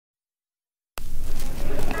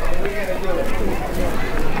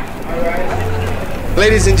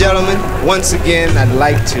Ladies and gentlemen, once again, I'd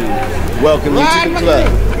like to welcome you to the club.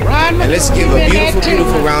 And let's give a beautiful,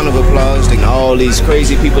 beautiful round of applause to all these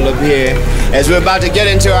crazy people up here as we're about to get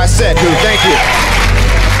into our set. Thank you.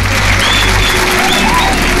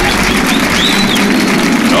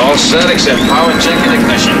 All set except power check and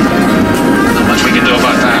ignition. Not much we can do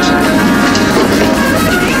about that.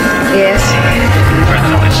 Yes. Heard the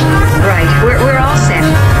noise. Right. We're all set.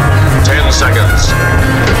 10 seconds.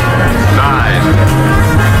 9,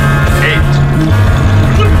 8,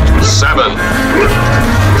 7,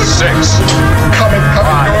 6. Coming, go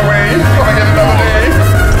away. Coming in another day.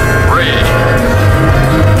 3,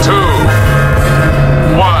 2,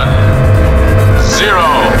 1, 0.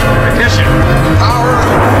 Ignition. Power.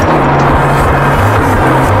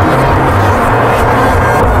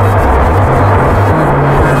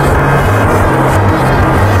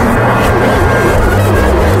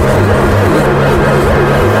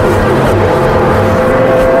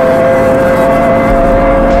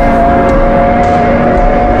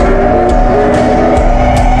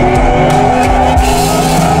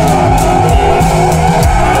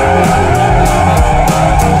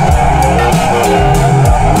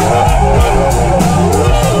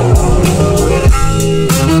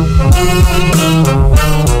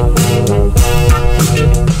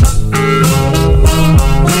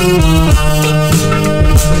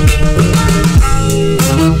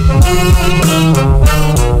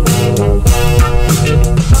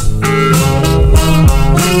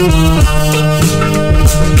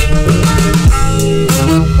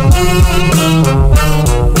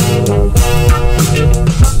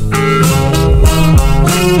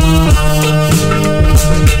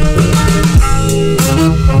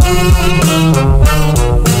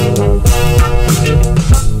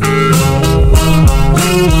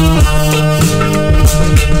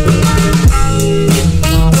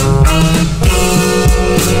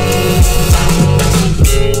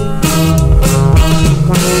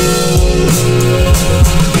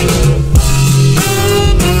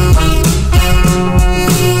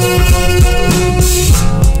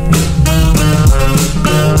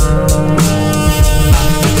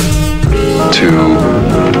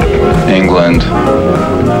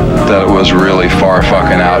 That it was really far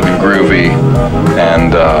fucking out and groovy,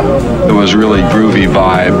 and it was really groovy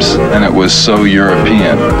vibes, and it was so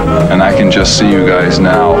European. And I can just see you guys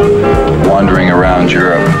now wandering around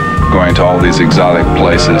Europe, going to all these exotic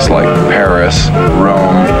places like Paris,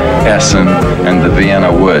 Rome, Essen, and the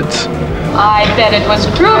Vienna woods. I bet it was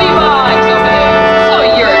groovy vibes over there. So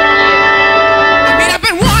European. I mean, I've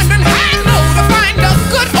been wondering how I know to find a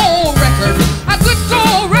good old record. A good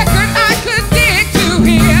old record I could dig to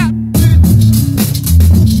here.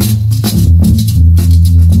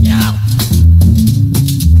 Yeah.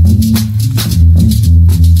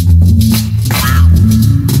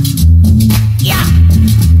 Yeah.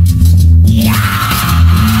 Yeah.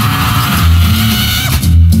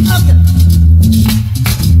 Okay.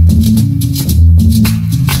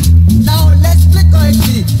 Now let's play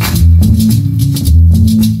correctly.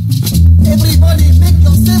 Everybody make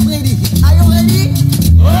yourself ready. Are you ready?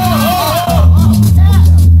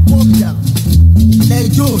 Bon bien. Let's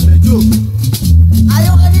go, let's go. Are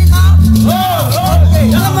you ready now? Okay,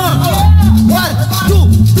 come on. 1, 2,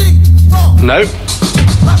 3, 4. No,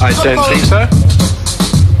 I don't think so.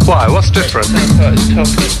 Why? What's different? It's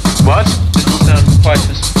toffee. What? It didn't sound quite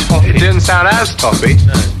as toffee. It didn't sound as toffee.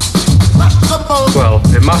 No. Well,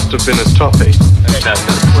 it must have been as toffee. No,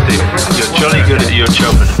 Steve, you're jolly good at your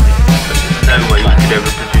chopping, but there's no way you could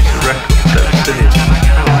ever produce a record so silly.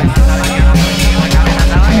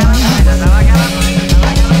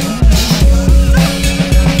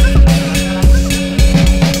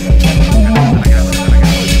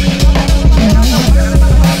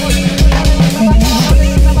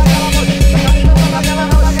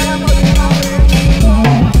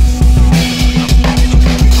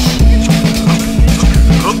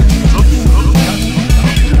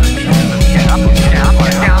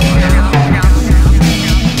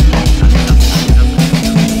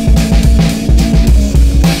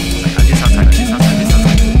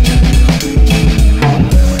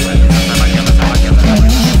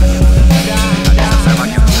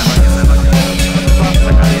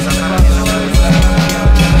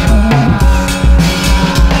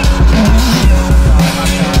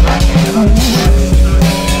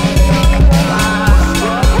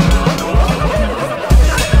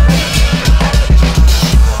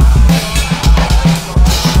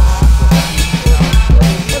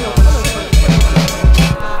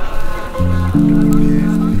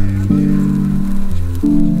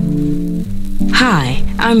 Hi,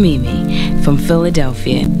 I'm Mimi from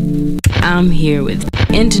Philadelphia. I'm here with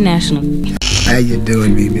international. How you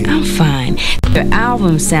doing, Mimi? I'm fine. Your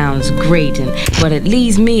album sounds great, but it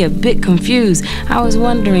leaves me a bit confused. I was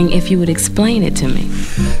wondering if you would explain it to me.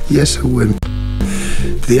 Yes, I would.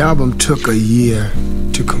 The album took a year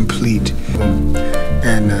to complete.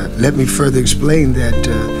 And let me further explain that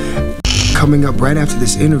coming up right after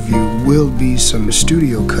this interview will be some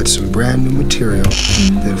studio cuts, some brand new material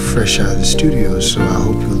that are fresh out of the studio, so I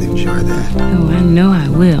hope you'll enjoy that. Oh, I know I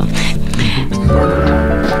will.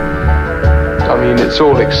 I mean, it's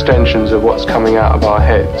all extensions of what's coming out of our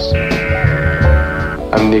heads.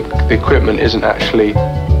 And the equipment isn't actually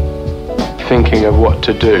thinking of what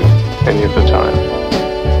to do any of the time.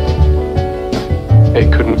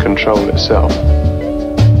 It couldn't control itself.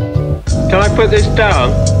 Can I put this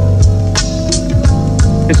down?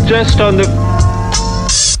 It's just on the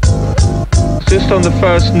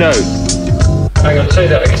first note. Hang on, say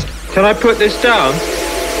that again. Can I put this down?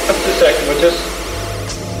 Just a second, we'll just...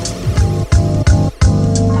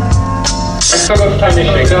 I'm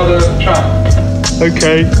finishing the other track.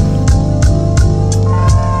 Okay.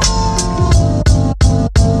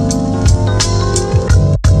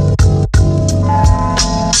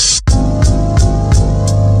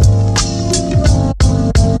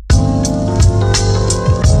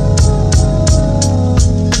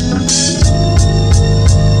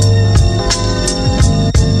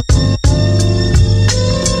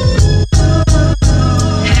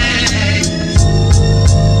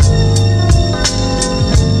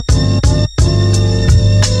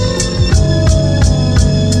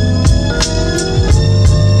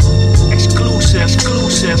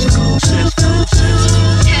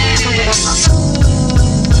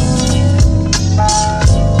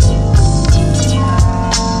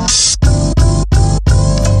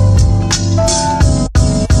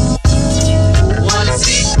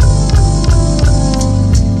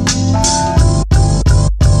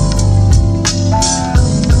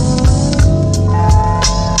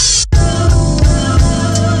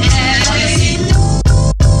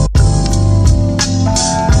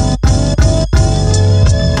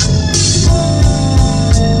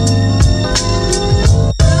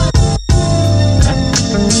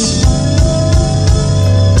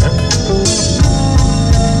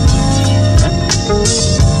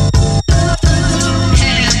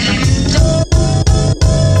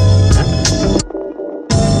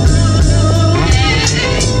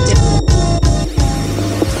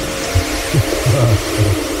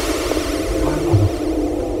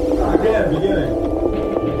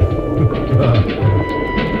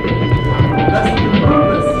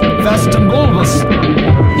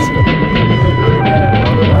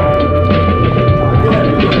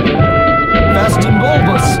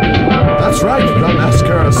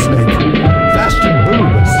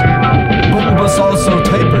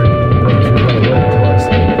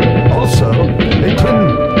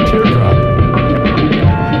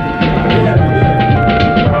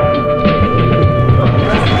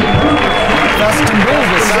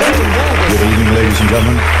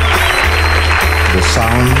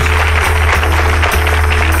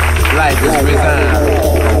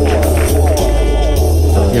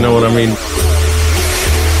 You know what I mean?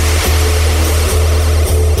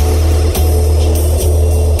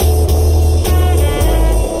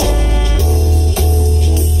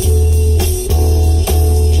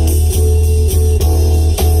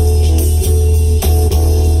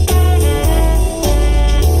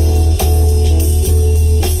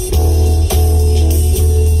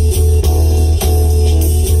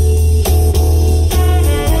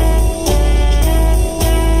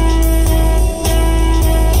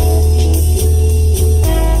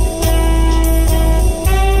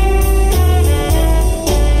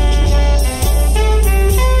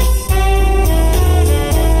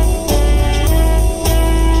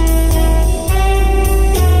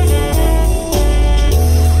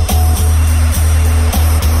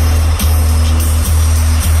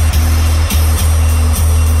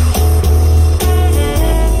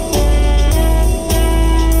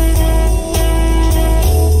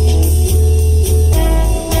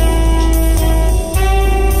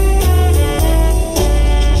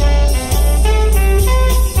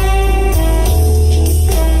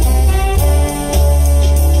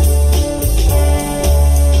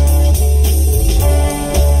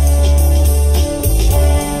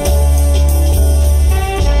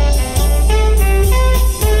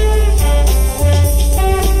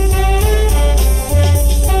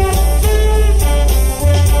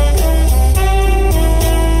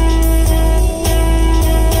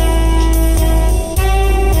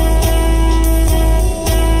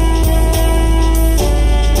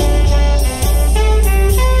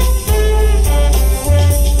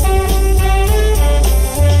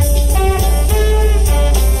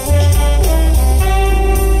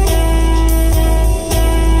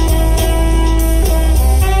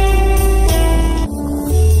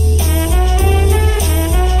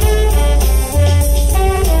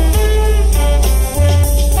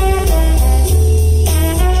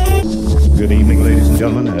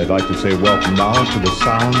 say welcome now to the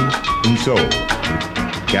sound and soul.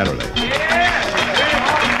 Caroline.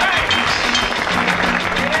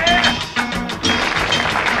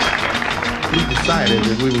 We decided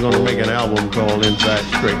that we were going to make an album called Inside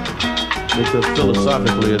Straight, because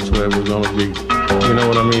philosophically it's where we're going to be. You know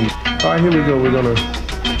what I mean? All right, here we go. We're going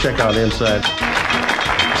to check out Inside.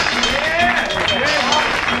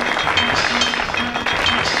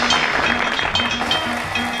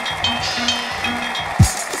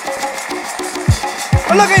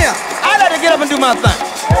 Well, look here. I like to get up and do my thing.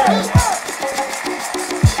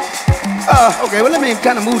 Okay, well, let me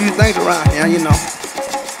kind of move these things around here, you know.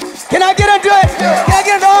 Can I get into it? Can I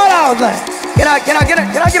get into all our things? Can I get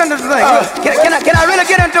into the thing? Can I really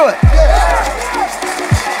get into it?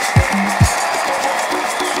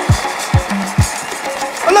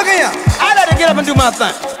 Well, look here. I like to get up and do my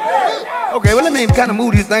thing. Okay, well, let me kind of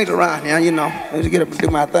move these things around here, you know. Let me get up and do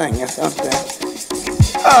my thing, you understand?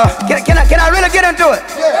 Can I really get into it?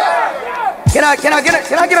 Can I get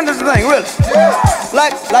into the thing, really?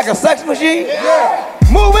 Like a sex machine?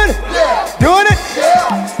 Moving? Doing it?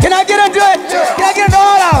 Can I get into it? Can I get into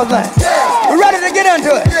all our things? We're ready to get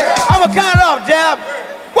into it. I'm gonna count it off, Jab.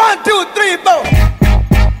 1, 2, 3, 4.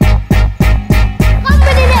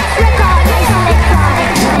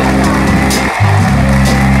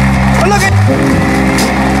 Well, look at.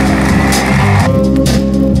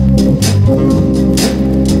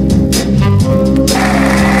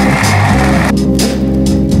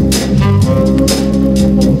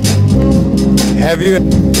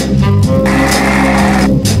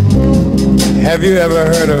 Have you ever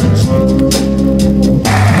heard of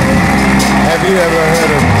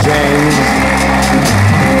James?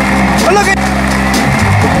 Well, look at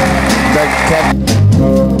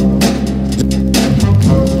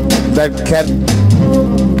that cat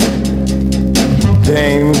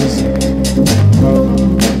James.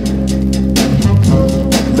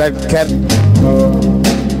 That cat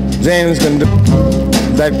James can do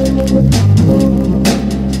that.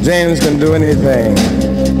 James can do anything.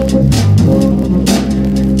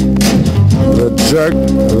 The jerk,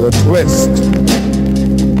 the twist.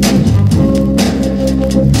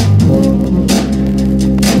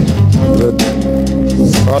 The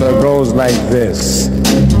sort of goes like this.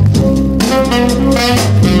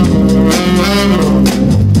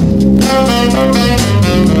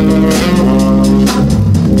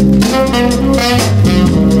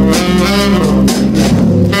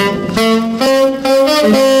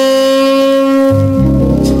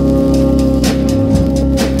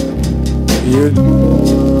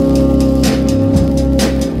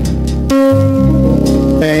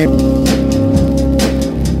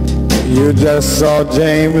 You just saw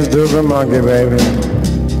James do the monkey, baby.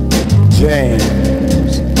 James,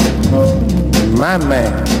 my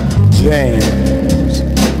man. James,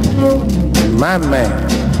 my man.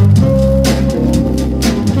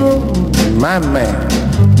 My man.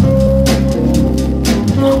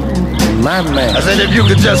 My man. I said if you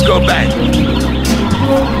could just go back.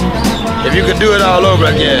 If you could do it all over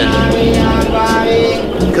again,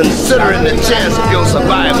 considering the chance of your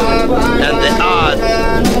survival and the odds,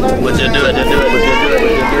 would you do it? Would you do it? Would you do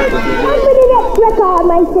it? Would you do it? Would you do it? Record,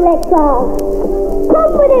 my selector.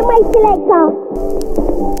 Come with it, my selector.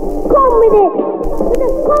 Come with it.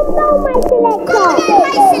 Come now, my selector. Come in,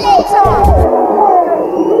 my selector.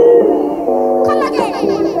 Come again.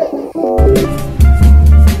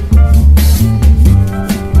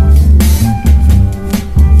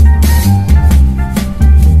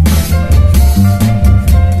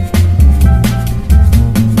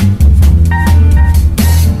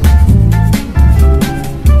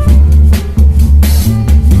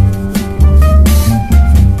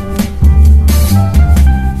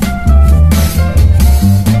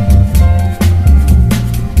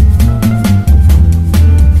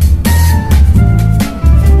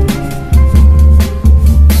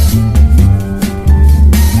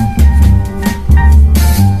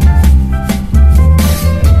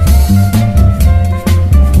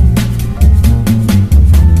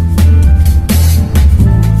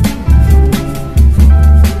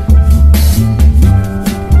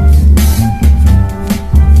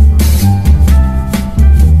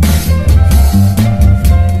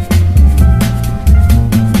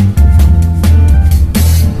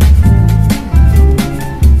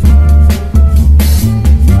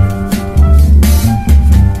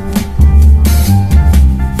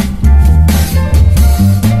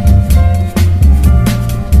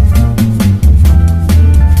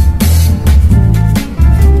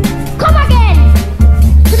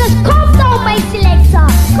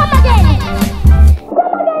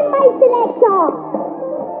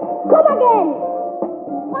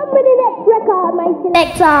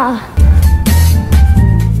 Selector.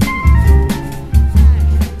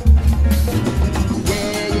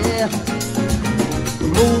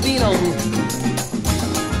 Moving on.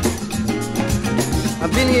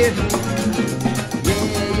 I've been here,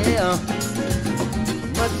 yeah,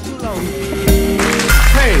 much too long.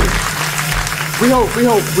 Hey, we hope you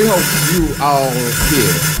all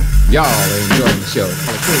here, y'all are enjoying the show.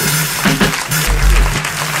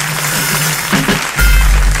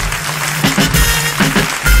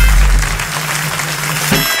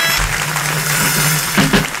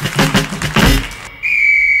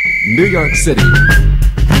 New York City.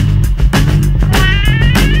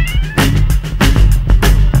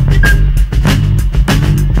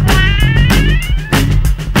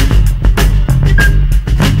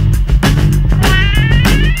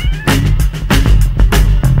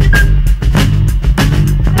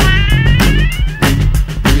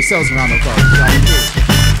 Yourselves around the clock.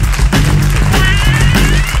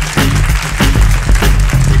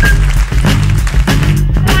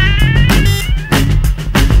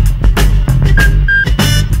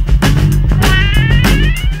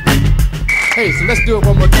 Hey, so let's do it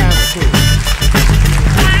one more time. Cool.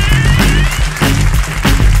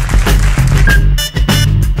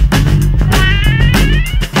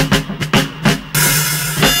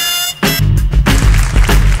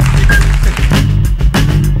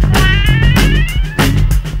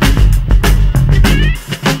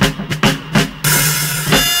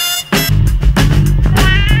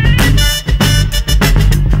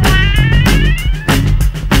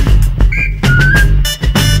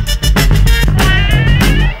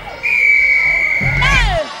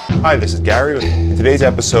 Hi, this is Gary. In today's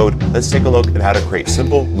episode, let's take a look at how to create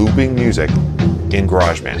simple looping music in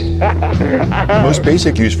GarageBand. The most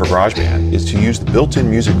basic use for GarageBand is to use the built-in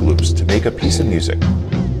music loops to make a piece of music.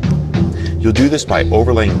 You'll do this by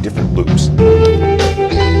overlaying different loops.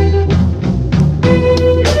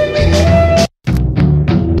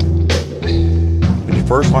 When you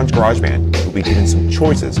first launch GarageBand, you'll be given some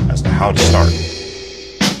choices as to how to start.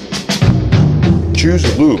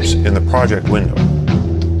 Choose loops in the project window.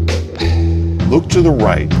 Look to the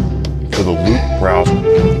right for the loop browser.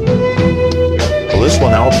 The list will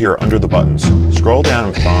now appear under the buttons. Scroll down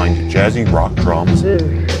and find Jazzy Rock Drums.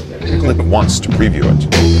 Click once to preview it.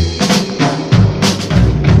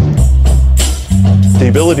 The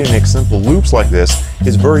ability to make simple loops like this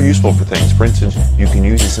is very useful for things. For instance, you can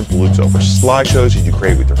use these simple loops over slideshows that you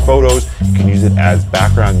create with your photos. You can use it as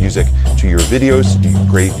background music to your videos you can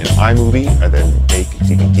create in iMovie and then make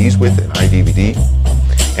DVDs with in iDVD.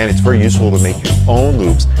 And it's very useful to make your own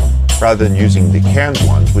loops rather than using the canned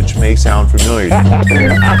ones, which may sound familiar to you.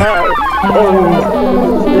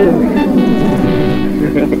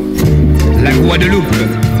 La Guadeloupe,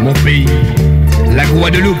 mon pays. La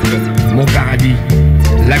Guadeloupe, mon paradis.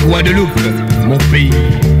 La Guadeloupe, mon pays.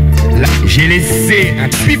 J'ai laissé un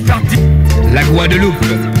puits parti. La Guadeloupe,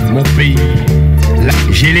 mon pays.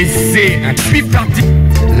 J'ai laissé un puits parti.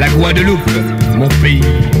 La Guadeloupe, mon pays.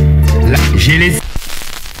 J'ai laissé.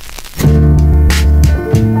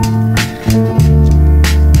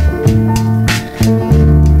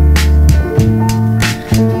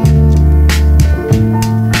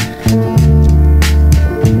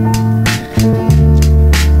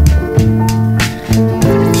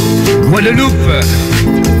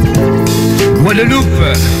 Guadeloupe,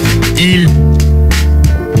 île.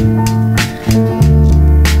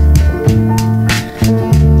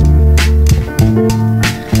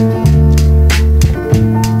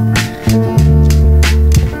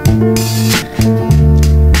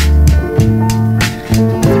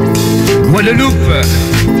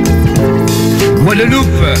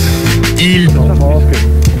 Guadeloupe, île.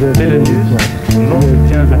 C'est le news. Non,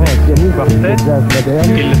 tiens, avec son quartet,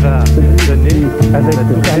 il va donner avec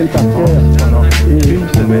le pendant une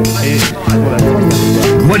semaine. Et pour la première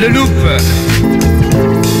fois. Guadeloupe,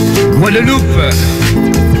 Guadeloupe,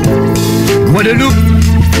 Guadeloupe,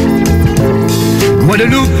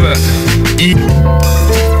 Guadeloupe, île.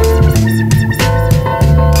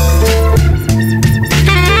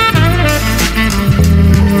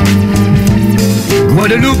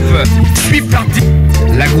 Guadeloupe, je suis parti.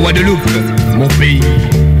 La Guadeloupe, mon pays.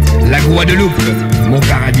 La Guadeloupe, mon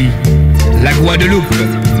paradis. La Guadeloupe,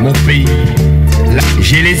 mon pays.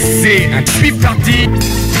 J'ai laissé un puits parti.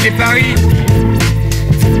 C'est Paris.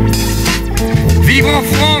 Vivre en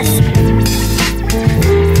France.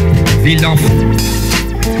 Ville d'enfer.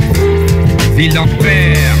 Ville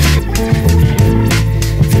d'enfer.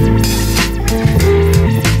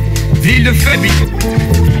 Ville de famille.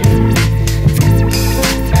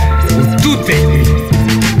 Tout est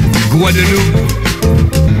Guadeloupe,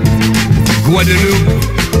 Guadeloupe,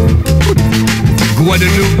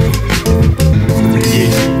 Guadeloupe,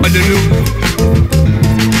 Guadeloupe,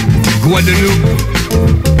 Guadeloupe.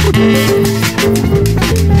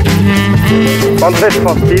 André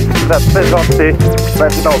Francis va présenter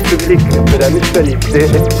maintenant au public de la mutualité.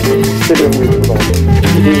 C'est le mieux.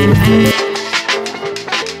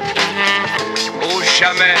 Oh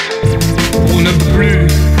jamais, pour ne plus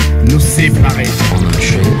nous séparer. On the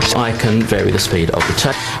machine, I can vary the speed of the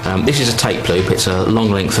tape. This is a tape loop. It's a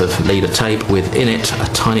long length of leader tape with in it a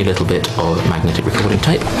tiny little bit of magnetic recording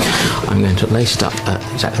tape. I'm going to lace it up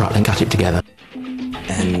exactly right and cut it together.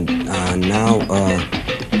 And now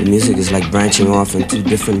the music is like branching off into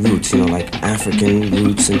different roots, you know, like African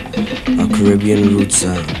roots and Caribbean roots,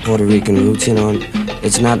 Puerto Rican roots, you know. And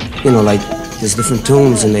it's not, you know, like there's different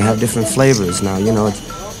tunes and they have different flavors now, you know.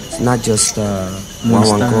 It's not just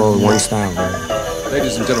one style. Right?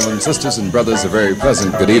 Ladies and gentlemen, sisters and brothers, a very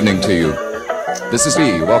pleasant good evening to you. This is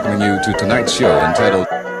me welcoming you to tonight's show entitled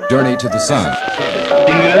Journey to the Sun.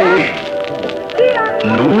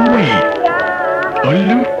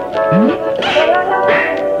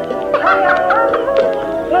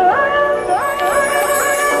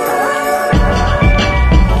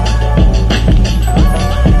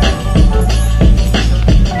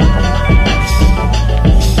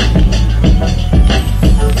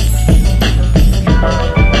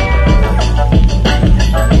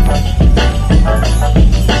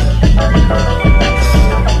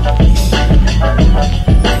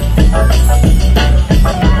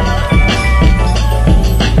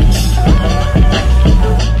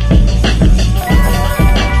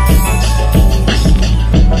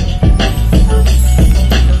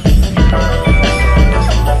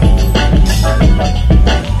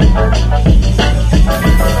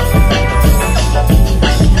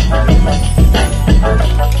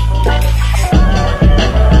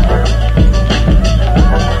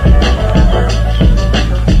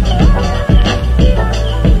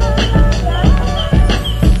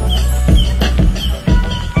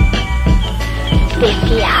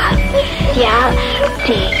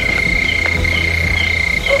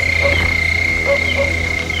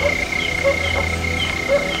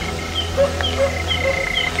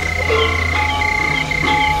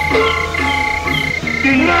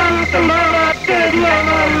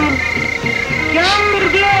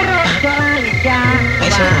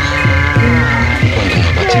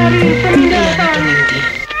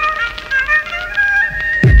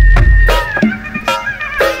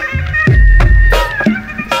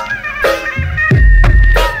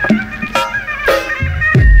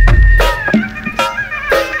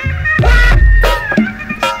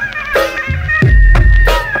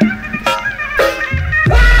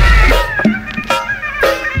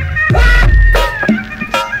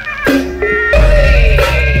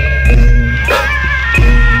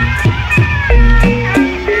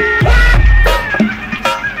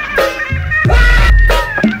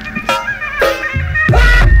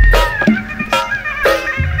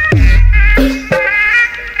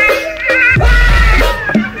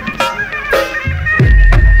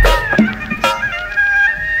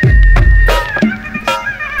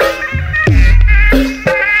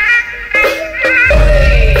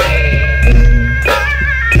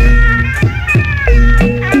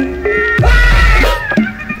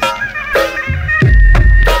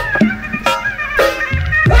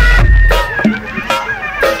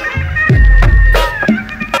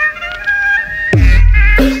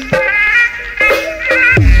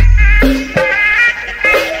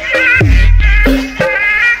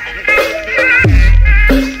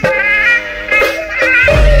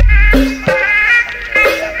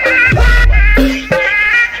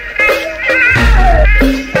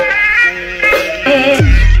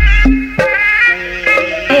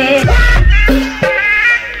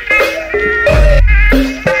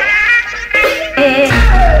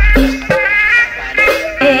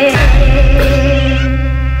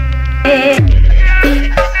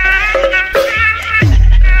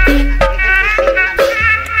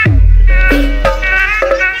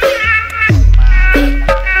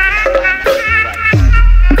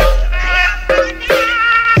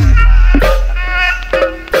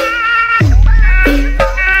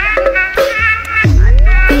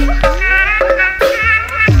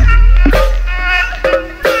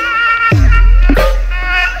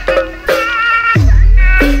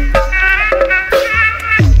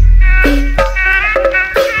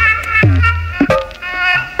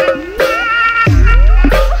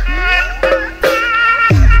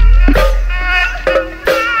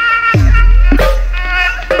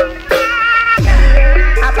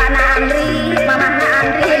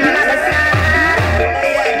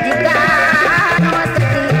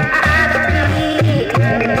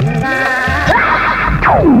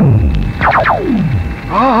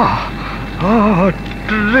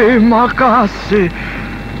 Terima kasih.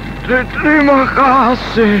 Terima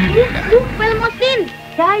kasih. Well, Mosin.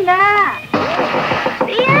 Jaya.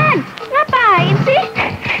 Ian, ngapain sih?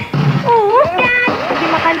 Udah,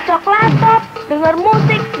 dimakan coklat top, denger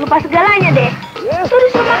musik, lupa segalanya deh. Tuh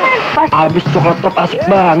disuruh makan. Abis coklat top asik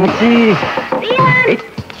banget sih. Ian.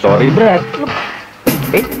 Sorry, Brad.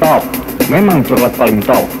 Top. Memang coklat paling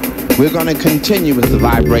top. We're going to continue with the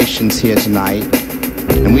vibrations here tonight.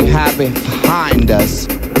 And we have behind us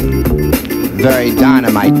very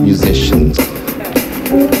dynamite musicians.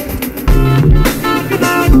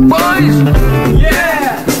 Boys,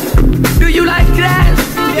 yeah. Do you like grass?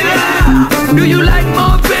 Yeah. Do you like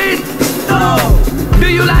more bass? No. Do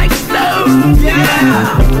you like stone?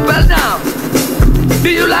 Yeah. Well now, do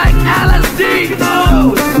you like LSD?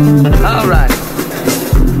 No. All right.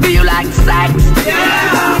 Do you like sex?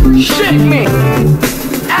 Yeah. Shake me.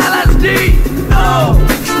 LSD? No.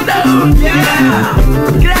 Stone? Yeah.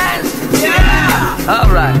 Grass? Yeah.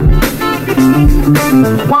 All right.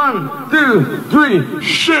 1, 2, 3,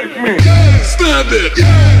 shake me. Stab it.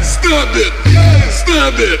 Stab it.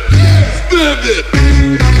 Stab it. Stab it.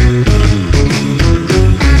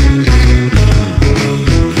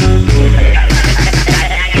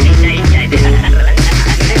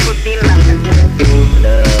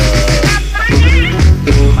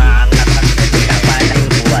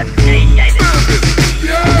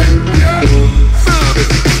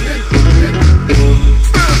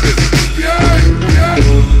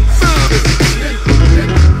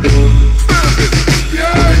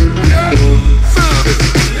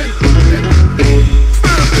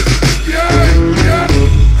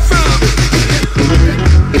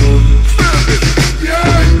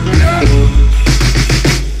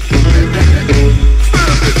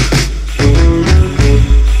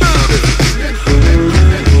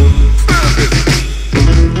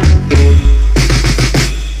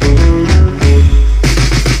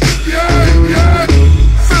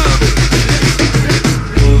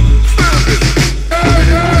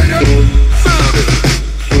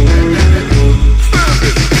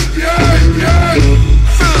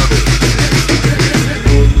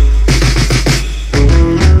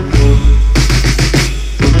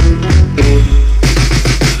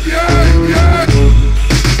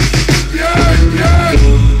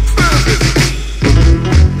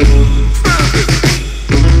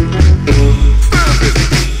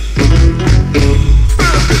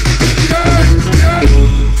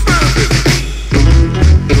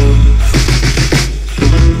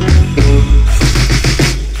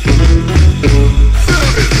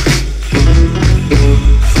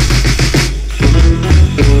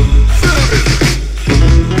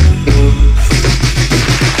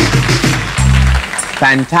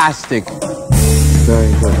 Fantastic.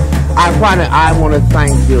 Very good. I want to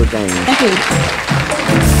thank you, Dane. Thank you.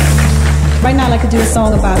 Right now, I'd like to do a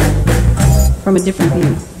song about from a different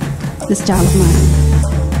view. This child of mine.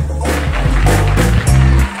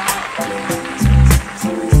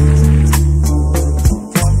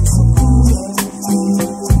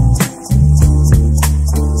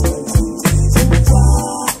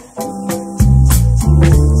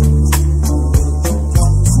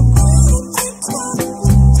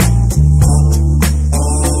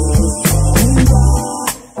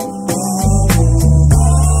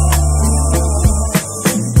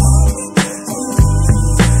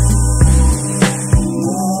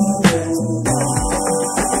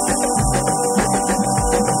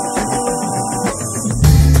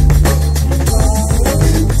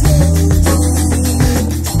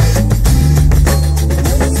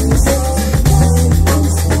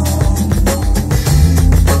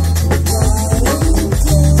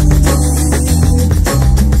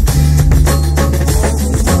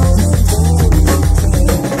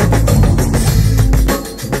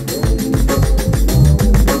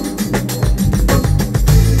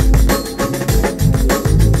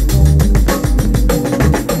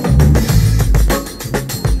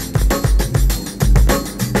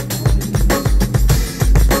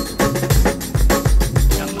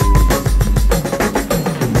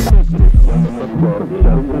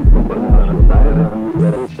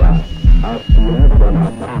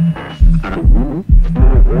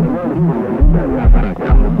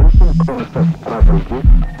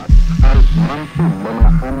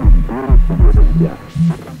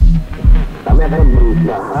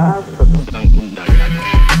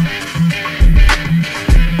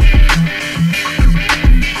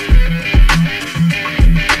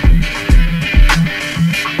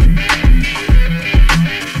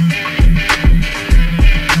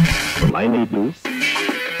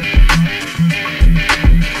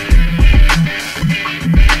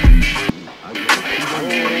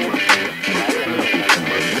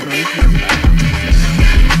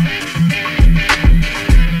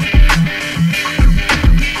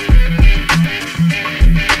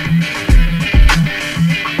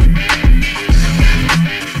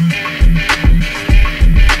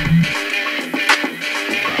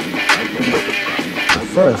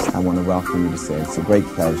 me to say. It's a great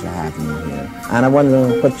pleasure having you here. And I want to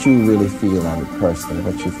know what you really feel of it personally,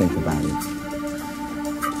 what you think about it.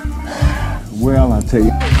 Well, I'll tell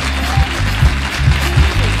you.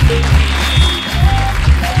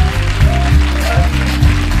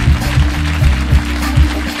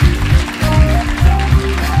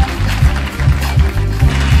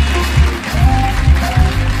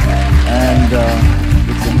 And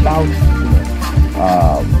it's about,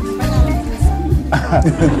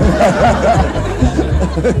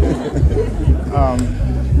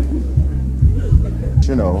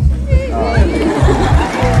 you know,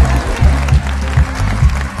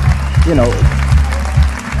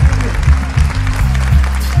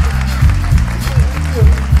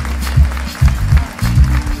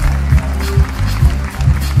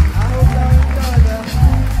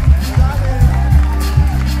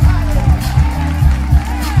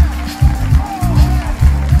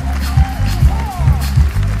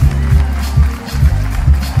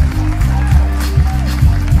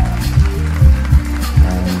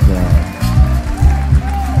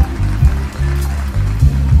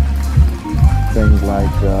 things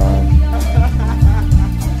like,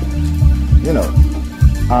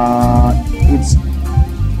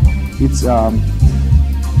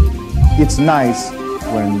 it's nice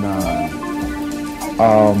when,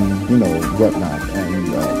 whatnot,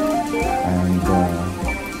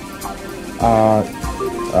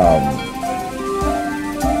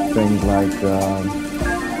 things like,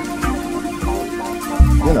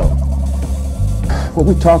 what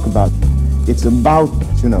we talk about, it's about,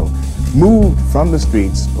 moved from the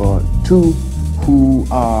streets or to who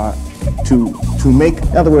are to make,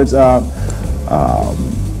 in other words,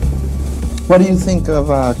 what do you think of,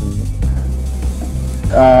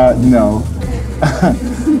 no,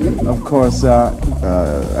 of course,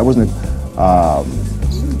 I wasn't,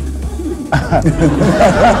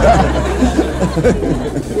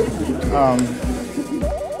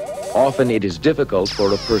 Often it is difficult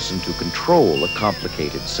for a person to control a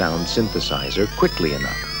complicated sound synthesizer quickly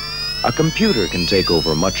enough. A computer can take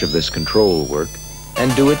over much of this control work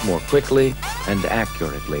and do it more quickly and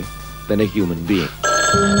accurately than a human being.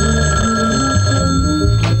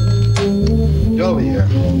 Over here.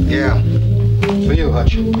 Yeah. It's for you,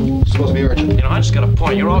 Hutch. It's supposed to be urgent. You know, Hutch's got a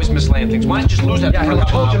point. You're always mislaying things. Why don't you just lose that? Yeah, I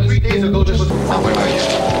told you 3 days ago this was... Oh, wait, wait.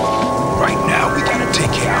 Right now, we gotta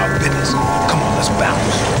take care of our business. Come on, let's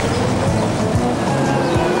bounce.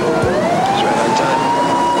 It's right on time.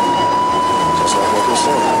 Just like what we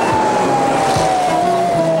said.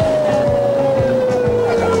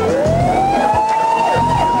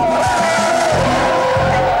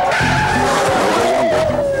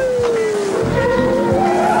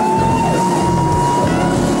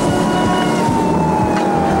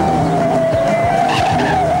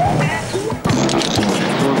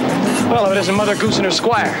 Isn't Mother Goose and her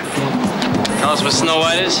squire? Tell us what Snow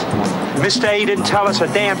White is? Mr. A didn't tell us a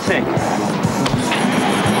damn thing.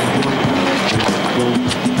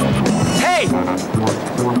 Hey!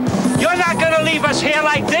 You're not gonna leave us here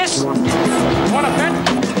like this? Want a bet?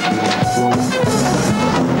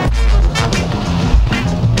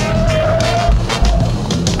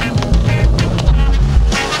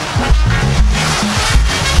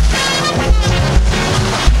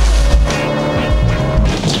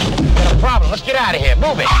 Let's get out of here.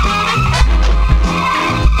 Move it.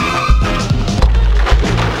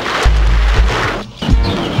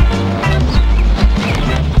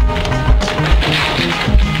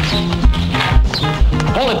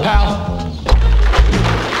 Hold it, pal.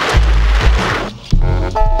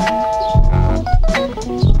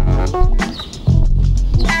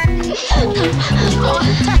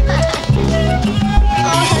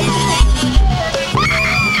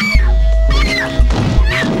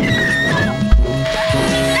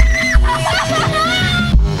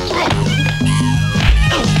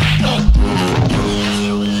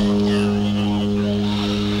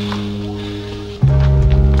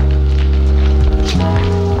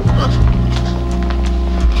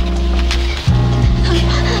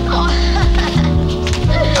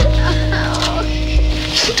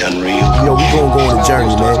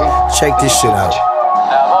 Check this shit out.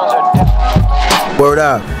 Word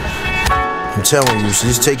up. I'm telling you, so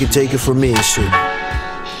just take it from me and shit.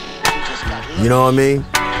 You know what I mean?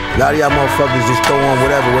 A lot of y'all motherfuckers just throw on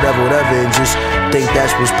whatever, and just think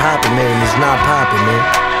that's what's popping, man. It's not popping, man.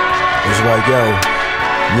 It's like, yo,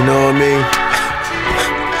 you know what I mean?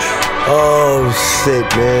 Oh, shit,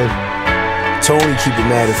 man. Tony keep it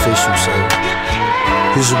mad official, so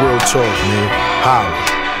this is real talk, man.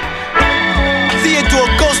 Holla. Theodore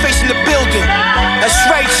Ghostface in the building. That's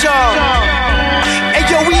right, y'all. Hey,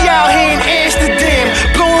 yo, we out here in Amsterdam,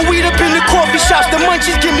 blowing weed up in the corner. chops, the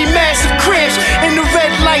munchies give me massive cramps. In the red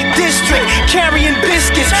light district, carrying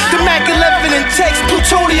biscuits. The Mac 11 and text,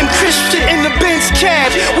 plutonium Christian. In the Benz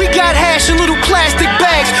cab, we got hash in little plastic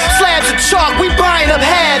bags. Slabs of chalk, we buying up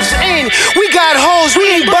halves. And we got hoes, we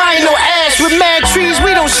ain't buying no ass. With mad trees,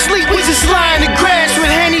 we don't sleep, we just lie in the grass. With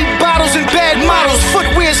Henny bottles and bad models,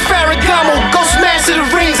 footwear's Ferragamo. Go smash to the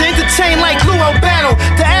rings, entertain like Lou Albano.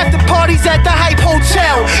 The after parties at the Hype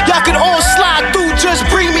Hotel. Y'all can all slide through, just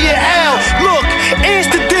bring me an L. Look,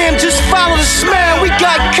 Amsterdam, just follow the smell. We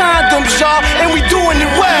got condoms, y'all, and we doing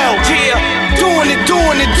it well. Yeah, doing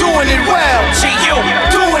it well. G.U.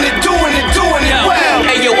 Doing it well.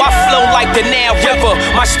 Hey yo, I flow like the Nile River.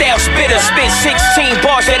 My style spitter, spit 16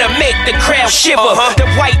 bars that'll make the crowd shiver. The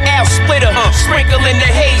white owl splitter, sprinkling the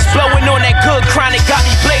haze, blowing on that good chronic, got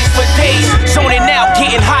me blazed for days. Zoning out,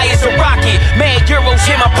 getting high as a rocket. Mad euros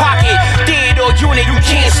in my pocket. Theodore unit, you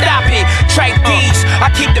can't stop it. Tripe D's,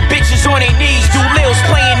 I keep the bitches on their knees. Do Lils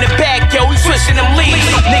play in the back, yo, we twisting them leaves.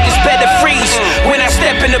 Niggas better freeze when I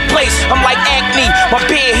step in the place. I'm like acne, my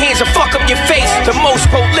bare hands will fuck up your face. The most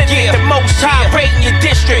prolific, the most high rate in your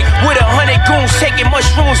district. With 100 goons taking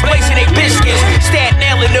mushrooms, blazing they biscuits. Staten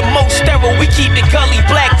Island, the most sterile, we keep the gully.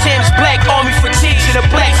 Black Tims, black army fatigues, and a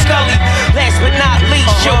black scully. Last but not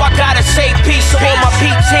least, yo, I gotta say peace to all my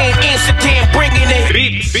peeps in Amsterdam, bringing it.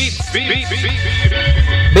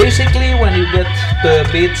 Basically, when you get the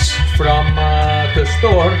beats from the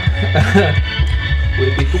store,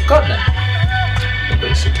 will be to cut them. So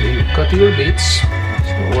basically, you cut your beats.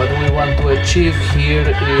 So what we want to achieve here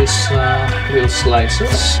is real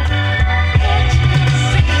slices.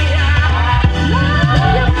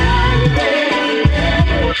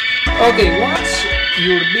 Okay, once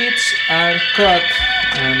your beats are cut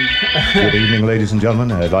and Good evening, ladies and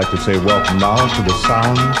gentlemen. I'd like to say welcome now to the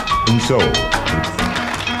Sound and Soul.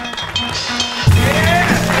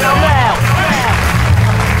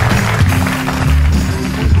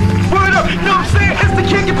 Word up, you know what I'm saying? It's the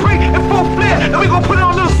King and Pre in full flare. And we gon' put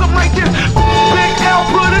on a little something like this. Big L,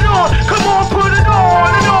 put it on. Come on, put it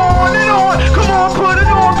on and on and on. Come on, put it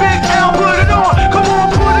on. Big L, put it on. Come on,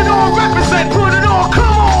 put it on. Represent, put it on.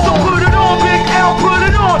 Come on. So put it on, Big L, put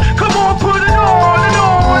it on. Come on, put it on and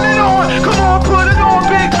on and on. Come on, put it on.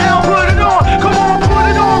 Big L, put it on. Come on, put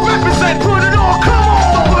it on. Represent, put it on. Come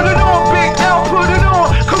on. So put it on, Big L, put it on.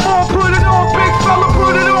 Come on, put it on. Big fella,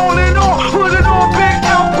 put it on and on. Put it on, Big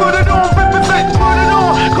L, put it on. Represent, put it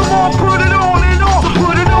on. Come on, put it on and on.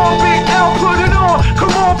 Put it on, Big L, put it on.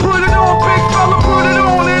 Come on, put it on. Big fella, put it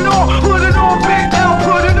on and on. Put it on, Big L,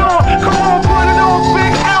 put it on. Come on, put it on.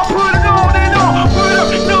 Big L, put it on and on. Word up,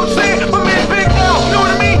 you know what I'm saying? My man Big L, you know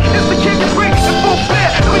what I mean? It's the King and Freak in full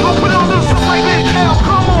flare. And we gon' put on a little something like Big L.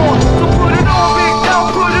 Come on, so put it on, Big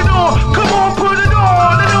L, put it on. Come on, put it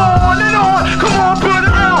on and on and on. Come on, put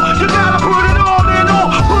it on. You gotta put it on and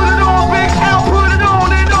on. Put it on, Big L, put it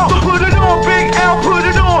on and on. Put it on, Big L, put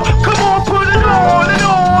it on. Come on, put it on and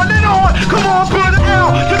on and on. Come on, put it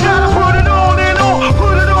on. You gotta put it on and on.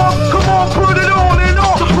 Put it on. Come on, put it on and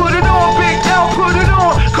on. Put it on, Big L, put it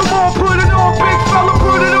on. Come on, put it on, big fella,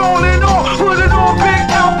 put it on and on. Put it on, Big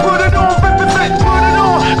L, put it on. Represent, put it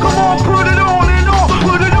on. Come on, put it on and on.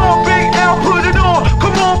 Put it on, Big L, put it on.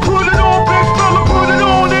 Come on, put it on, big fella, put it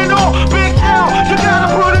on and on. Big L, you gotta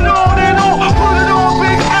put it on and on. Put it on,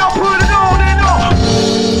 Big L, put it on and on.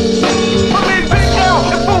 I mean, Big L,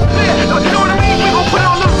 in full flare. You know what I mean? We gon' put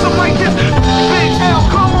on a little something like this. Big L,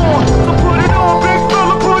 come on. So put it on, big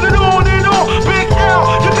fella, put it on and on. Big L,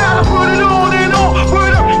 you gotta put it on and on.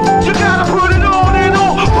 Word up, you gotta put it on and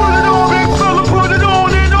on. Put it on, big fella, put it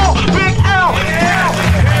on and on. Big L.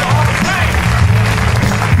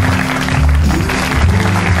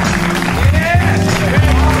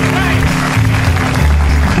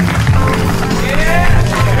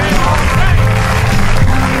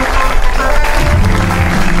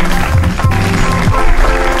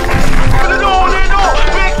 Put it on and on.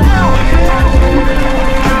 Big L.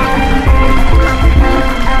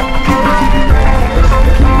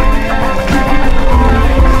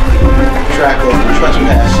 Track of the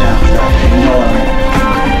Trespass soundtrack, you know what I mean?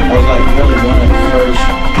 I was like really one of the first.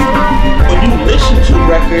 When you listen to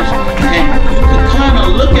records and you can kind of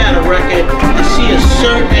look at a record and see a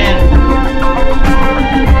certain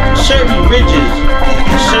ridges,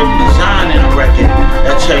 a certain design in a record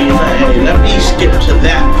that tell you that, hey, let me skip to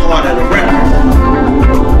that part of the record.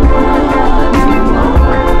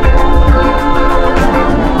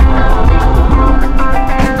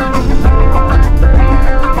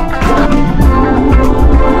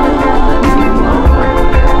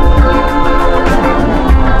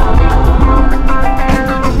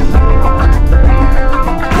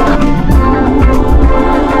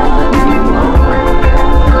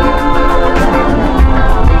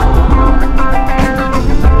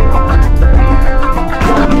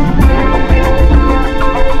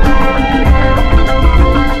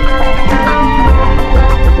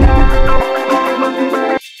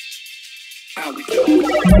 High-tech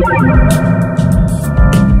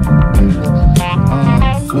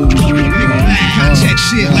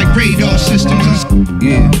shit like radar systems.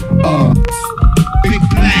 Yeah, big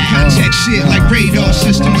black high-tech shit like radar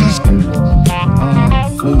systems.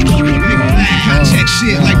 High-tech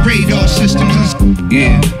shit like radar systems.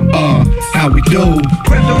 Yeah, how we do?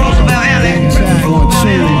 Prep the Roosevelt Alley.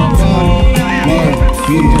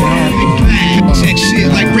 High-tech shit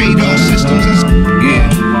like radar systems. Yeah,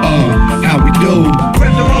 how we do?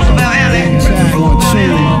 Prep the Roosevelt Alley.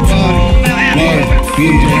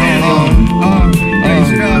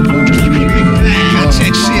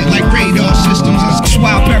 High-tech shit like radar systems.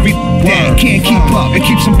 Swap every day, can't keep up. It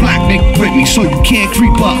keeps some black niggas with me, so you can't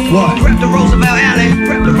creep up. What? Prep the Roosevelt Alley.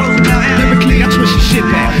 Prep the Roosevelt Alley. Lyrically, I twist your shit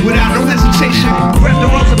back without no hesitation. Prep the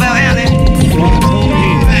Roosevelt Alley.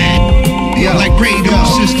 Yeah, like radar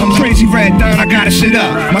systems. Crazy red done, I got it shit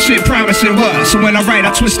up. My shit promising what? So when I write, I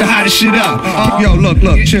twist the hottest shit up. Yo, look,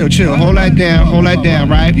 chill. Hold that down,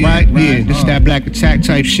 right? Yeah, this is that black attack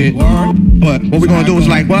type shit. But what we gonna do is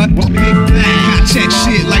like what? High-tech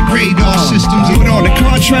shit like radar systems. But on the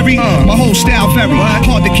contrary, my whole style very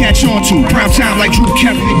hard to catch on to. Prime time like Drew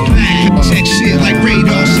Carey. High-tech shit like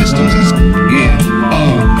radar systems. Yeah,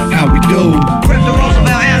 how we do? Prep the Roosevelt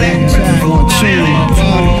Alley.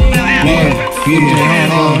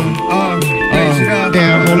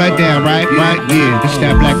 Down, hold that down, right? Yeah, this is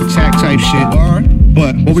that black attack type shit.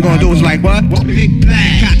 But what we gonna do is like what? Big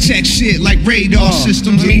black high-tech shit like radar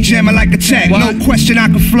systems. Me jamming like a tech, no question I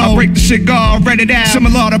can flow. Break the cigar, ready down.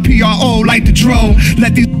 Similar to PRO, like the dro.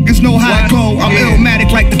 Let these niggas know how I go. I'm illmatic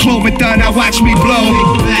like the clover done. Now watch me blow.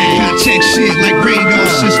 Big black high-tech shit like radar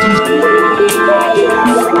systems.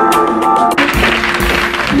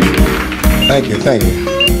 Thank you.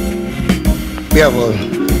 We have for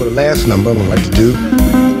the last number I'd like to do.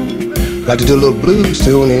 I'd like to do a little blues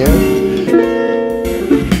tune here.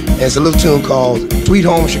 And it's a little tune called Sweet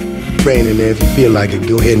Home Rain in there. If you feel like it,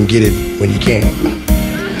 go ahead and get it when you can.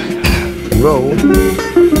 Roll.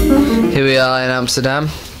 Here we are in Amsterdam.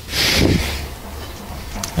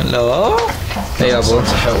 Hello? Hey, I want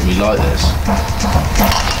to help me like this.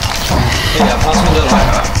 Yeah, pass me the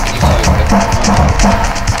lighter.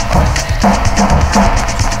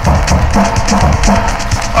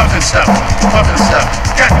 Puffin' stuff,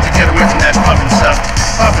 got to get away from that puffin' stuff,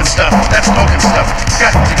 that smoking stuff,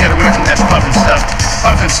 got to get away from that puffin' stuff,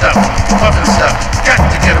 got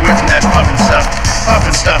to get away from that puffin' stuff,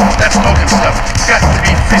 that smoking stuff, got to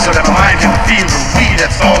be free so that my mind can feel the weed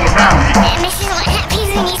that's all around me.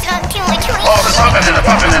 All this huffing and the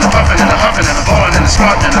puffin' and the puffin' and the huffing and the blowing and the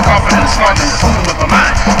snorting and the coughing and the snorting and the fooling with my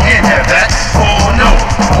mind. Can't have that, oh no,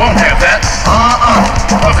 won't have that,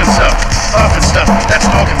 puffin' stuff, that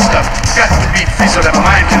smoking stuff, got to be free so that my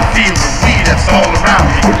mind can feel the weed that's all around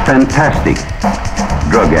me. It's fantastic.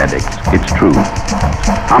 Drug addicts, it's true.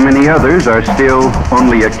 How many others are still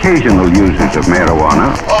only occasional users of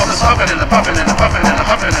marijuana? All this huffing and the puffing and the puffing and the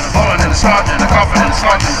huffing and the blowing and the snorting and the coughing and the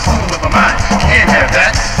snorting and the fooling with my mind. Can't have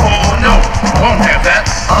that, oh no, won't have that,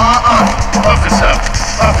 puffin' stuff,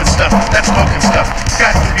 that smoking stuff,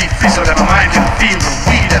 got to be free so that my mind can feel the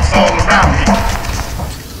weed that's all around me.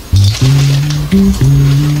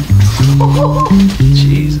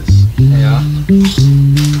 Jesus. Yeah.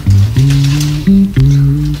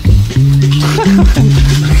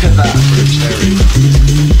 Look at that for a cherry.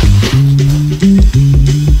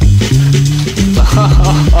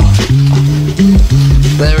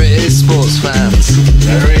 There it is, sports fans.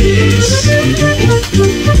 There it is.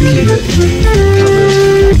 Keep it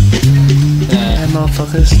covered. Yeah,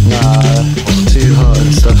 motherfuckers. Nah, too hot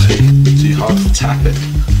and stuffy. Too hard to tap it.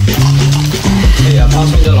 Yeah,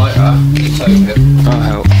 pass me the lighter. Take it. I'll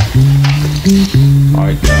help.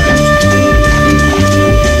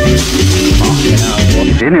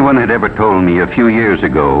 If anyone had ever told me a few years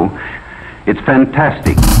ago, it's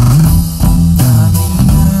fantastic.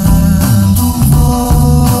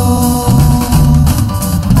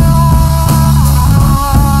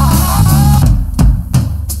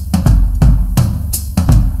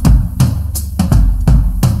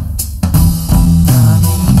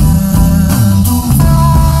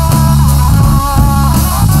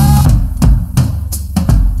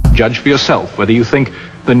 Judge for yourself whether you think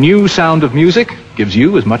the new sound of music gives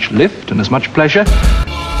you as much lift and as much pleasure.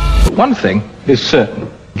 But one thing is certain.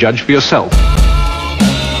 Judge for yourself.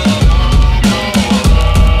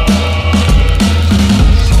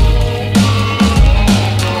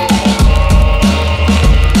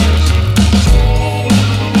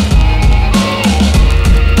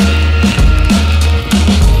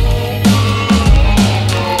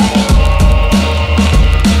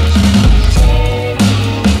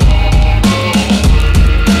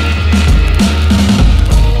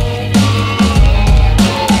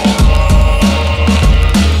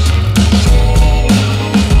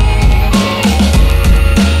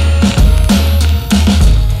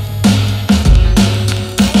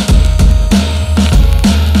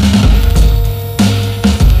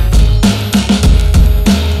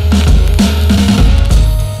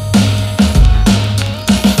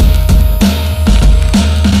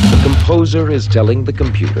 composer is telling the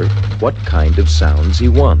computer what kind of sounds he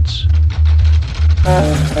wants.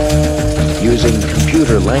 Using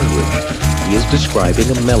computer language, he is describing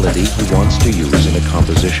a melody he wants to use in a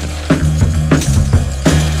composition.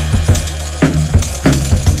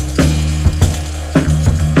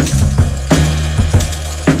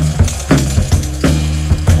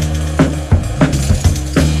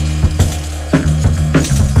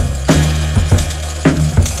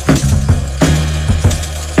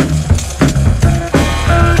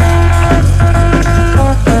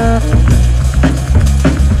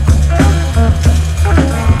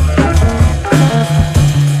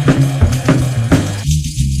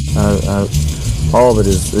 All of it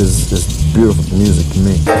is beautiful music to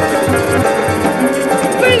me.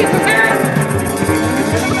 Please help!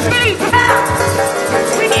 Please help!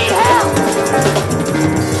 We need help!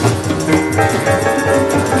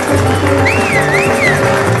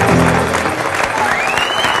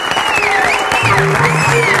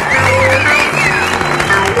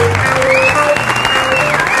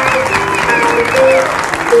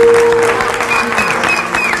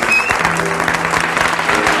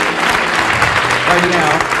 Right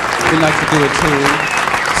now, we like to do a tune,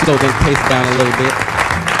 slow the pace down a little bit.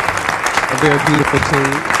 A very beautiful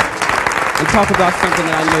tune. And talk about something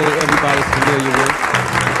that I know that everybody's familiar with.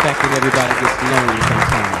 The fact that everybody gets lonely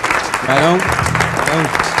sometimes. Right on? Right on.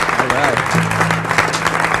 All right.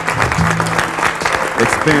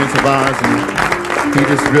 Experience of ours, and he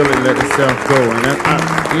just really let himself go. And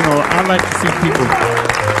I like to see people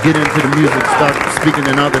get into the music, start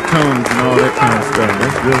speaking in other tones and all that kind of stuff.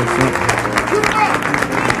 That's really something.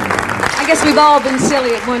 I guess we've all been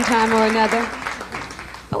silly at one time or another.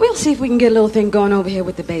 But we'll see if we can get a little thing going over here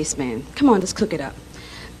with the bass man. Come on, let's cook it up.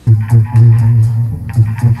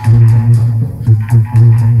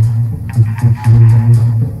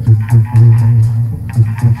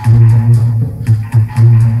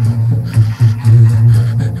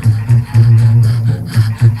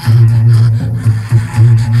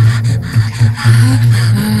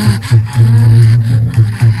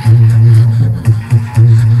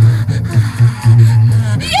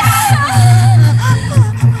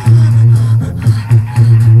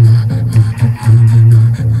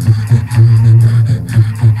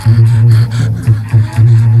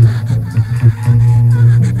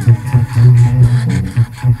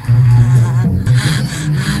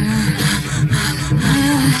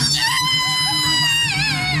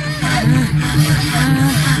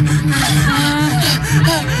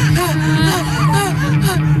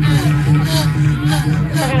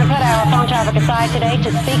 Today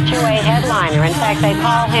to speak to a headliner. In fact, they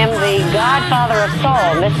call him the godfather of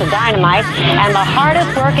soul, Mr. Dynamite, and the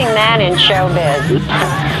hardest working man in showbiz.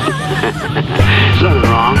 Something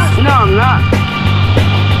wrong? No, I'm not.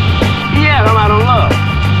 Yeah, I'm out on love.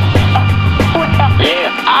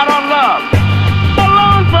 Yeah, out on love.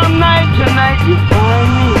 Alone from night to night, you find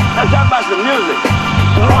me. Let's talk about some music.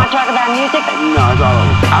 You want to talk about music? No, it's all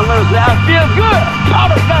over. I'm going to say I feel good.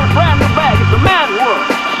 Papa's got a brand new bag. It's a man's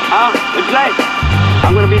world. It's like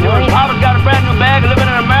I'm going to be doing Papa's got a brand new bag, living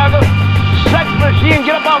in America. Sex machine,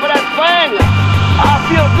 get up off of that thing. I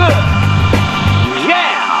feel good.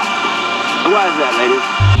 Yeah. Why is that, ladies?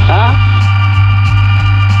 Huh?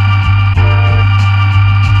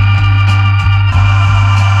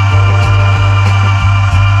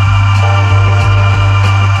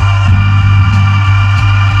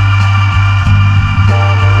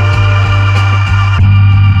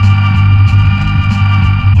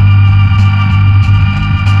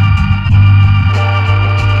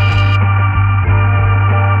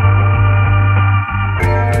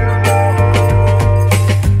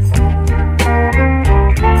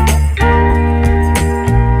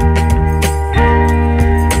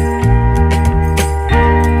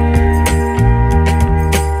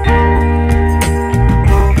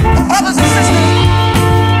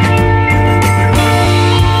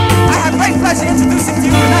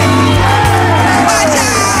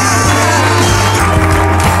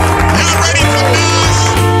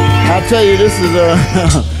 I tell you, this is a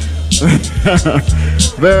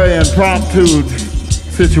very impromptu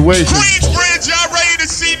situation. Friends, y'all ready to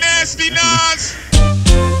see Nasty Nas?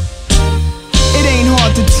 It ain't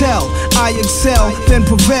hard to tell. I excel, then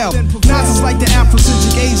prevail. Nas is like the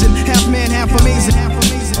Afrocentric Asian, half man, half amazing.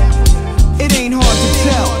 It ain't hard to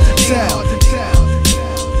tell.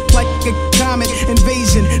 Like a comet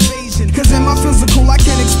invasion. Cause in my physical, I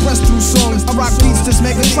can't express through songs. I rock beats, just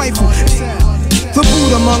make a trifle. The Buddha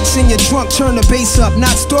Buddha monks in your trunk, turn the bass up.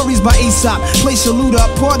 Not stories by Aesop. Place your loot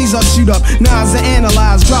up, parties I'll shoot up. Nas are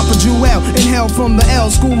analyzed, drop a jewel. Inhale from the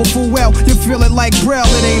L, school of full well. You feel it like Braille,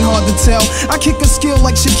 it ain't hard to tell. I kick a skill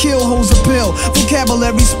like Shaquille holds a pill.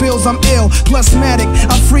 Vocabulary spills, I'm ill. Plusmatic,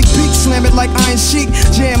 I freak beat, slam it like I.N.T.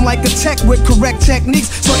 Jam like a tech with correct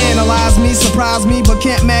techniques. So analyze me, surprise me, but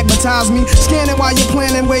can't magnetize me. Scan it while you're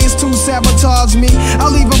planning ways to sabotage me.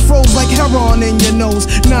 I'll leave 'em froze like heroin in your nose.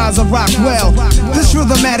 Nas a rock well. This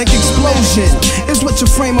rhythmatic explosion is what your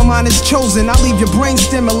frame of mind is chosen. I leave your brain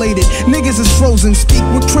stimulated. Niggas is frozen. Speak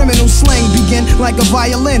with criminal slang. Begin like a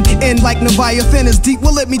violin. End like Leviathan is deep.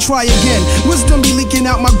 Well, let me try again. Wisdom be leaking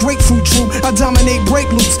out my grapefruit true. I dominate break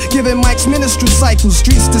loops. Giving mics ministry cycles.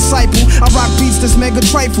 Streets disciple. I rock beats that's mega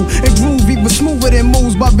trifle. And groove even smoother than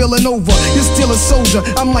moves by Villanova. You're still a soldier.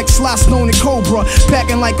 I'm like Sly Stone and Cobra.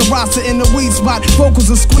 Packing like a roster in the weed spot. Vocals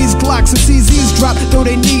are squeeze Glocks and CZs drop. Though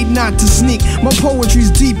they need not to sneak. My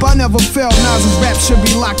poetry's deep. I never fell. Nas's rap should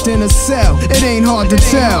be locked in a cell. It ain't hard to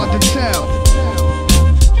tell.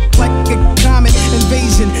 Like a comet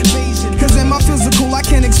invasion. Cause in my physical I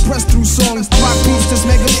can't express through songs. Rock beats just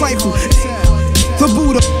make a trifle. The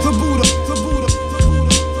Buddha, the Buddha, the Buddha.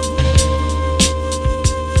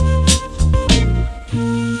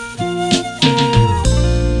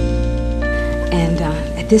 And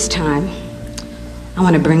at this time, I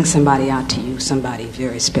want to bring somebody out to you, somebody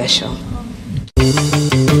very special.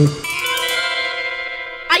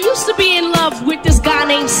 I used to be in love with this guy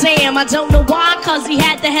named Sam. I don't know why, cause he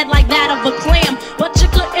had the head like that of a clam. But you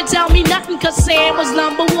couldn't tell me nothing, cause Sam was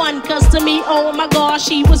 #1. Cause to me, oh my gosh,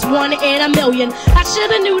 he was 1 in a million. I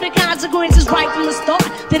should've knew the consequences right from the start.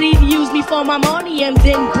 That he'd use me for my money and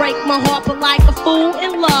then break my heart. But like a fool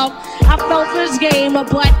in love, I fell for his game.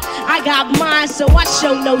 But I got mine, so I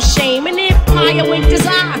show no shame. And Empire winked his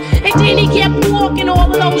eye, and then he kept walking. All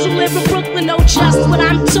of those who live in Brooklyn know just what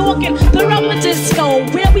I'm talking. The rubber disco,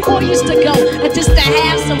 where we all used to go, just to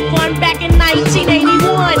have some fun back in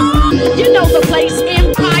 1981. You know the place,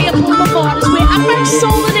 Empire Boulevard, is where I first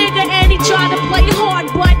saw the nigga, and he tried to play hard.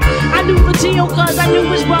 But I knew the deal, cause I knew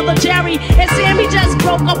his brother Jerry. And Sammy just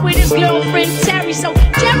broke up with his girlfriend Terry. So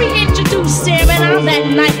Jerry introduced Sam and I that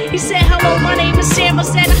night. He said, hello, my name is Sam. I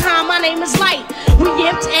said, hi, my name is Light. We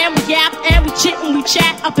yipped and we yapped and we chit and we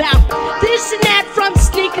chat about this and that, from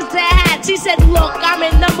sneakers to hats. He said, look, I'm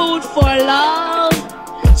in the mood for love,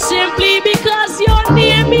 simply because you're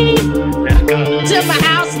near me. To my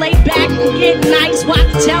house, lay back and get nice,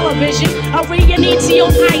 watch television, Arianiti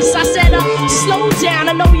on ice. I said, slow down,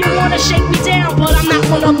 I know you wanna shake me down, but I'm not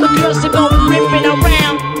one of the girls to go ripping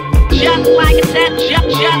around. Just like that,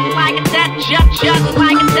 just like that, just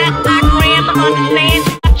like that, I cram to understand.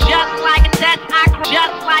 Just like that,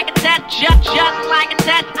 just like that, just like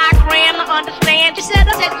that, I cram to understand. You said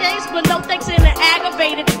I said things, but no thanks in an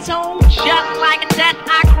aggravated tone. Just like that,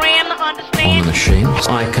 I cram to understand. On the machine,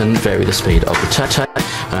 I can vary the speed of the tape.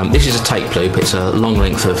 This is a tape loop. It's a long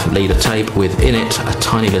length of leader tape with in it a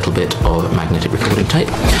tiny little bit of magnetic recording tape.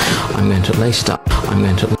 I'm going to lace it up. I'm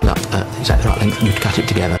going to put up exactly the right length. You cut it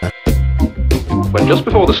together. When just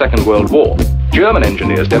before the Second World War, German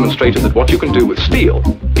engineers demonstrated that what you can do with steel,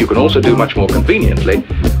 you can also do much more conveniently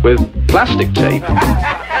with plastic tape,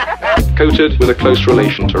 coated with a close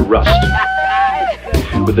relation to rust.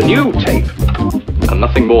 With the new tape, and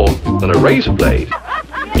nothing more than a razor blade,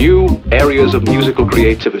 new areas of musical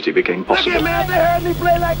creativity became possible. Look at man, they heard me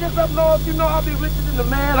play like this up north. You know I'll be richer than the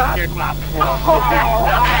man. Right now,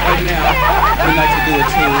 we'd like to do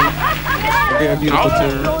a very beautiful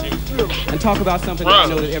tune, and talk about something that I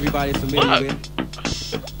know that everybody's familiar with.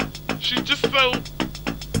 She's just so...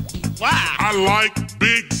 Wow. I like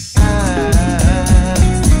big...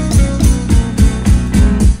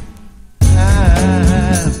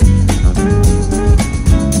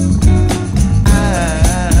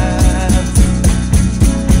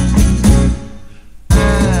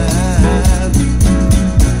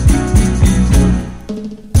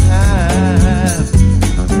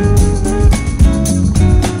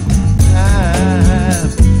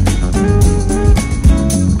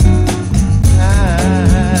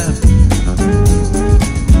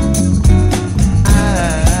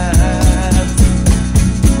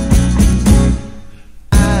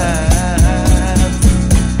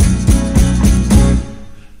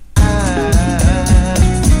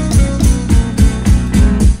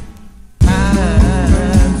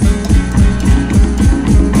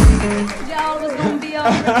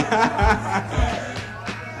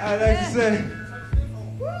 I'd like to say,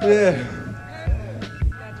 yeah.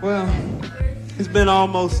 Well, it's been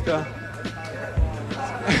almost,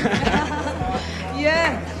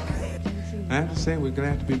 Yeah. I have to say, we're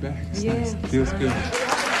glad to be back. It's nice. Yeah. Feels good.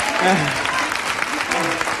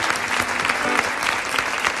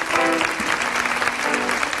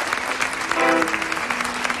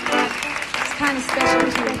 It's kind of special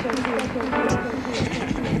too.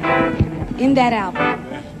 In that album,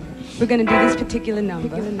 we're going to do this particular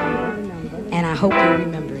number, and I hope you'll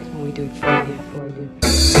remember it when we do it for you.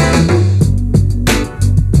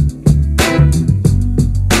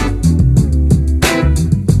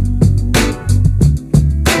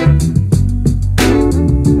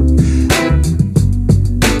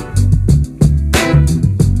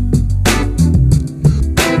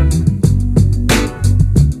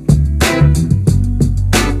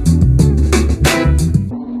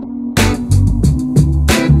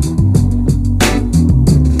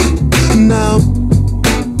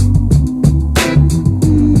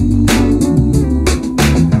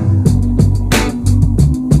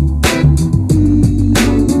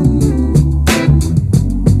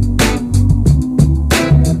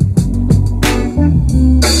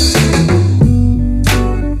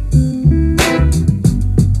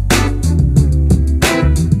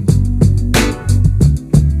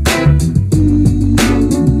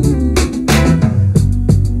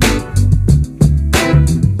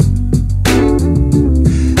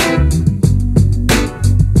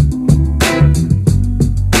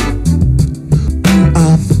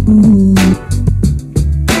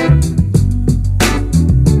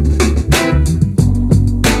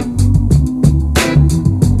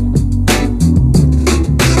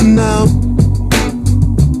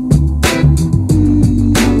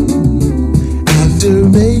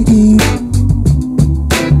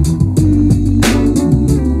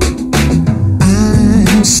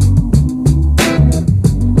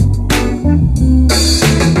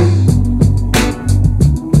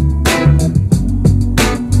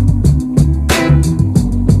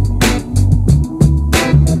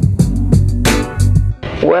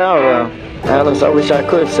 Alice, I wish I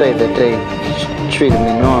could say that they treated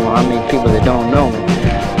me normal. I mean, people that don't know me.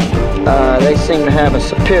 They seem to have a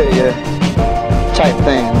superior type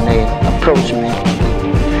thing when they approach me.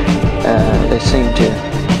 They seem to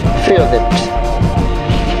feel that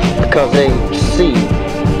because they see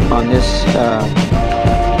on this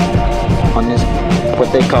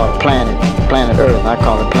what they call planet Earth, I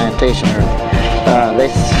call it plantation Earth. They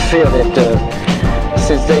feel that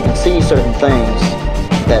since they can see certain things,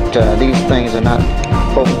 that these things are not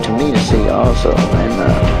open to me to see also,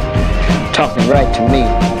 and talking right to me,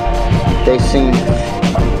 they seem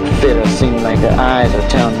fit or seem like their eyes are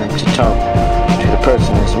telling them to talk to the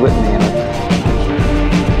person that's with me. And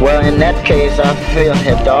well, in that case, I feel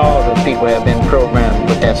that all the people have been programmed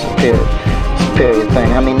with that superior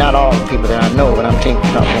thing. I mean, not all the people that I know, but I'm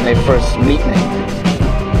thinking when they first meet me,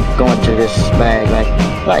 going to this bag,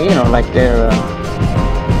 like you know, like they're.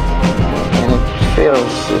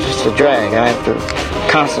 It's a drag. I have to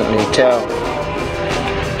constantly tell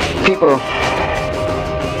people,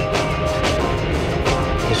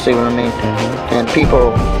 you see what I mean? And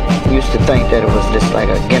people used to think that it was just like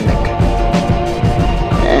a gimmick.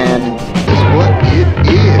 And it's what it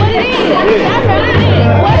is. What it is. That's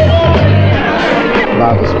right. What it is.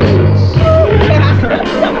 Bible space.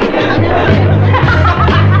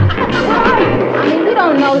 I mean, we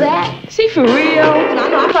don't know that. She for real. And I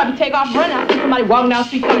know I probably take off running. I see somebody walking down the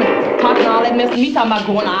street coming, talking all that mess to me, talking about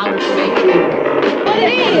going out with space. What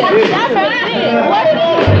it is. That's right. What it is.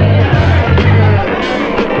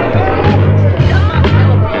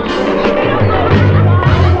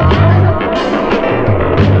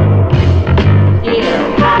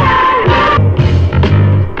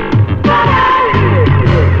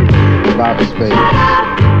 Bible space.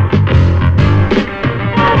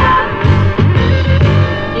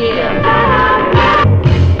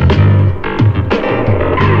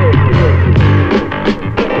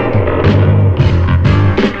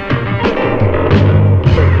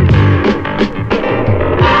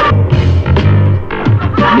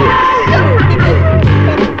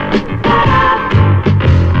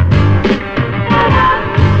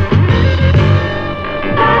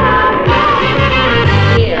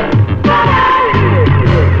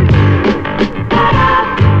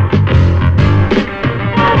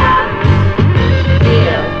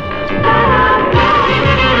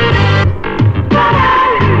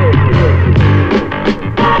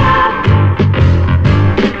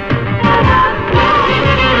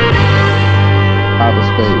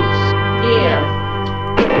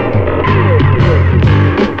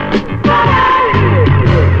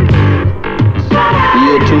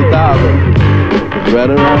 Right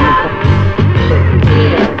around the corner.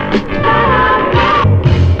 Yeah.